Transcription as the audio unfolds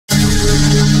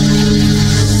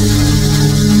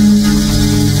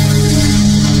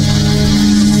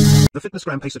fitness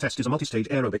gram pacer test is a multi-stage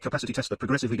aerobic capacity test that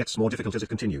progressively gets more difficult as it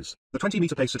continues. The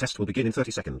 20-meter pacer test will begin in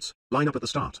 30 seconds. Line up at the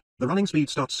start. The running speed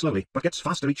starts slowly, but gets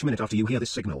faster each minute after you hear this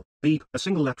signal. Beep. A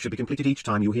single lap should be completed each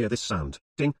time you hear this sound.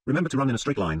 Ding. Remember to run in a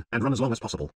straight line, and run as long as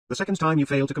possible. The second time you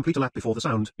fail to complete a lap before the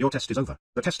sound, your test is over.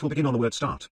 The test will begin on the word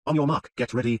start. On your mark,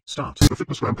 get ready, start. The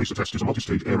fitness gram pacer test is a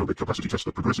multi-stage aerobic capacity test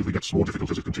that progressively gets more difficult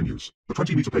as it continues. The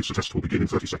 20-meter pacer test will begin in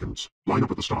 30 seconds. Line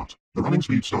up at the start. The running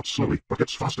speed starts slowly, but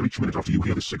gets faster each minute after you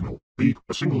hear this signal. Beep.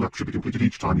 A single lap should be completed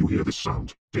each time you hear this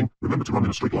sound. Ding. Remember to run in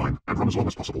a straight line, and run as long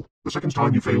as possible. The second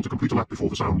time you fail to complete a lap before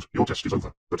the sound, your test is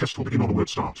over. The test will begin on the word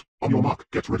start. On your mark,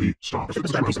 get ready, start. The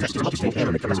fitness gram pacer test is a multi-stage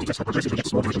aerobic capacity test that progressively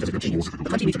gets more difficult as it continues. The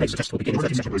 20-meter pacer test will begin in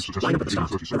 30 seconds. Line up at the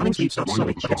start. The running speed starts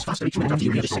slowly, but gets faster each minute after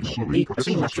you hear this signal. Beep. A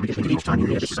single lap should be completed each time you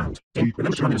hear this sound. Ding.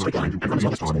 Remember to run in a straight line, and run as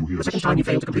long as possible. The second time you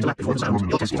fail to complete a lap before the sound,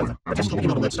 your test is over. The test will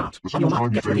begin on the word start. On your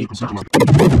mark, get ready, start.